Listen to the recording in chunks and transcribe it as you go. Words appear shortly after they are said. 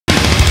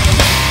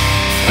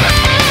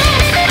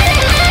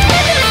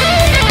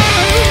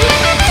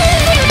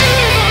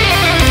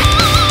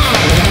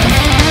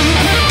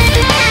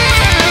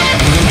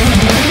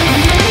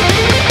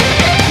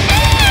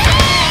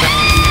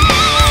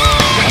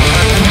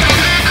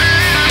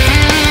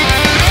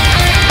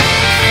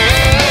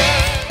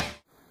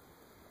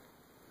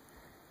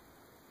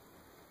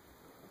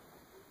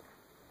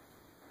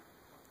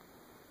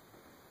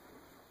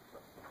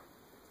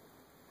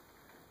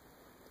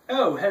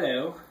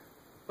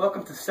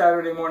Welcome to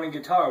Saturday Morning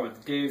Guitar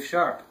with Dave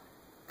Sharpe.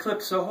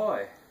 Clips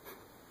ahoy!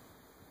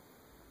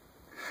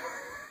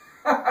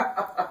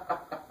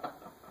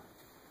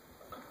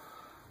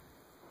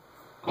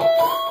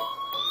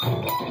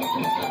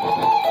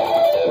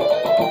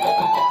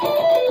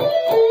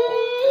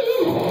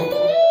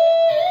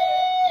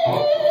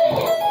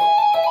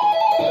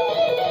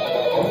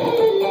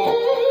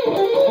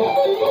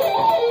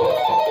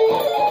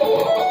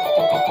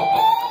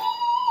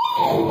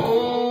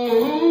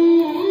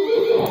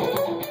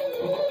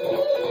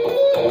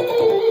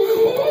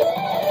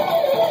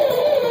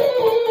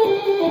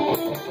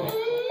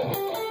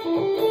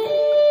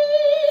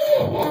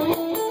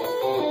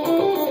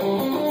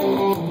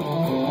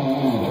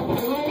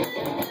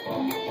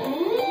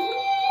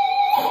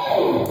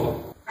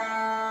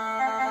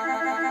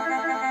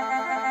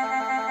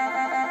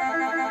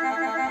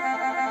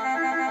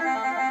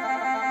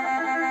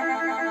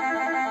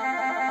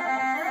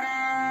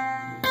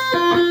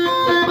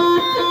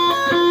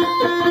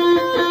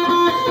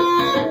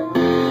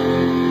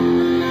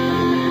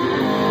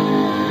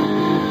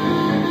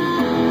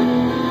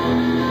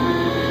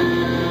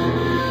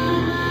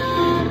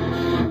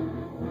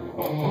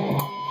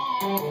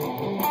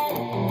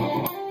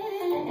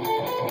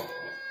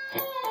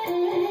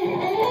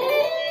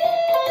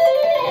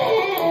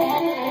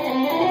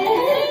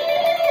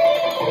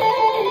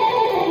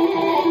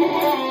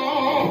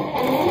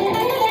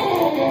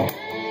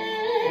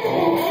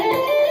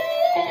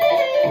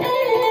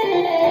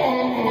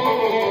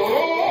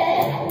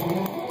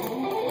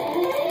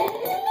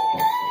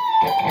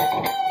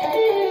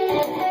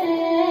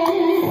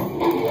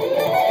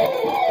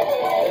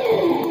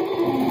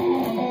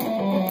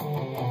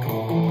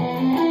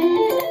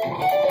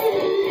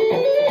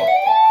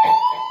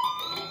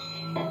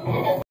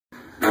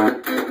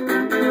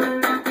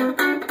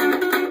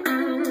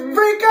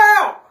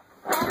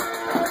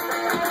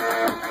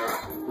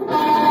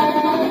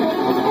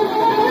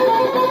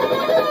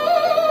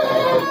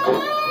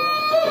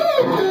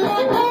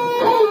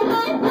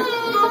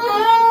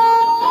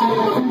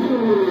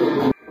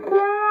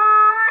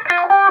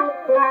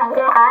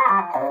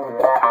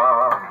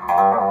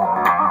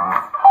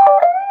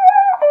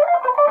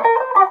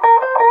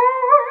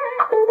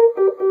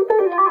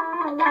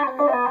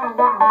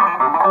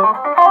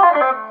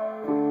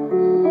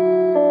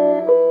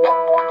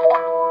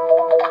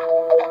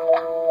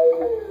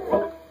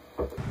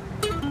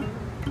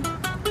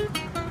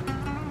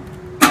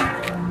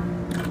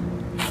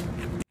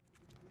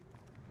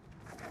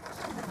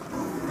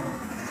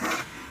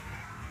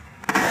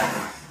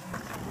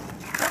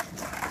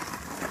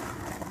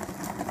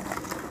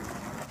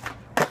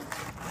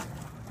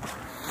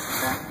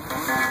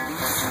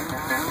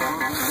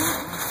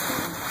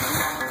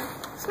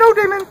 Snow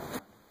demon!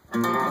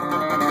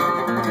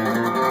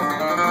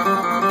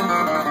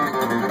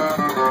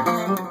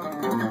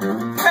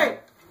 Hey!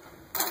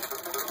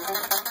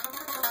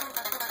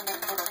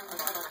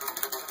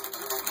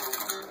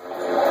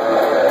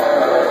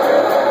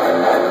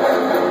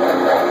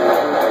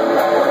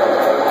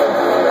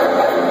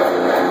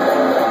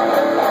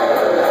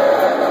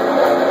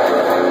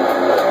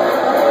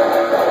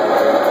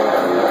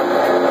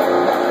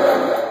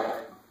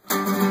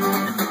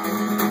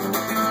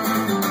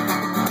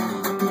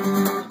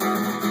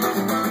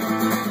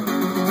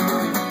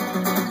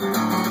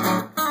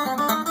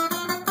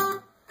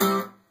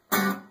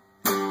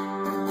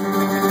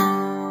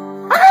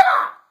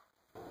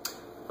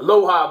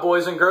 Aloha,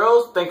 boys and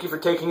girls. Thank you for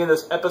taking in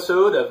this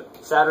episode of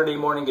Saturday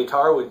Morning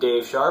Guitar with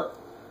Dave Sharpe.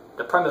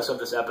 The premise of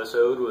this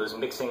episode was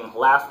mixing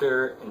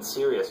laughter and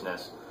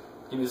seriousness.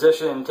 The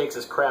musician takes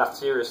his craft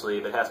seriously,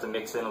 but has to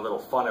mix in a little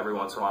fun every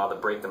once in a while to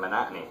break the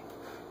monotony.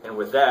 And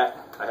with that,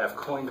 I have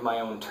coined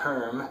my own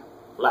term,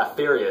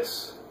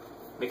 Laugherious,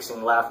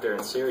 mixing laughter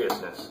and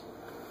seriousness.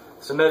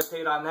 So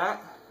meditate on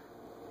that.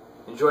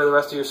 Enjoy the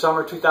rest of your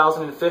summer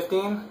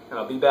 2015, and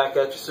I'll be back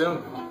at you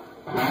soon.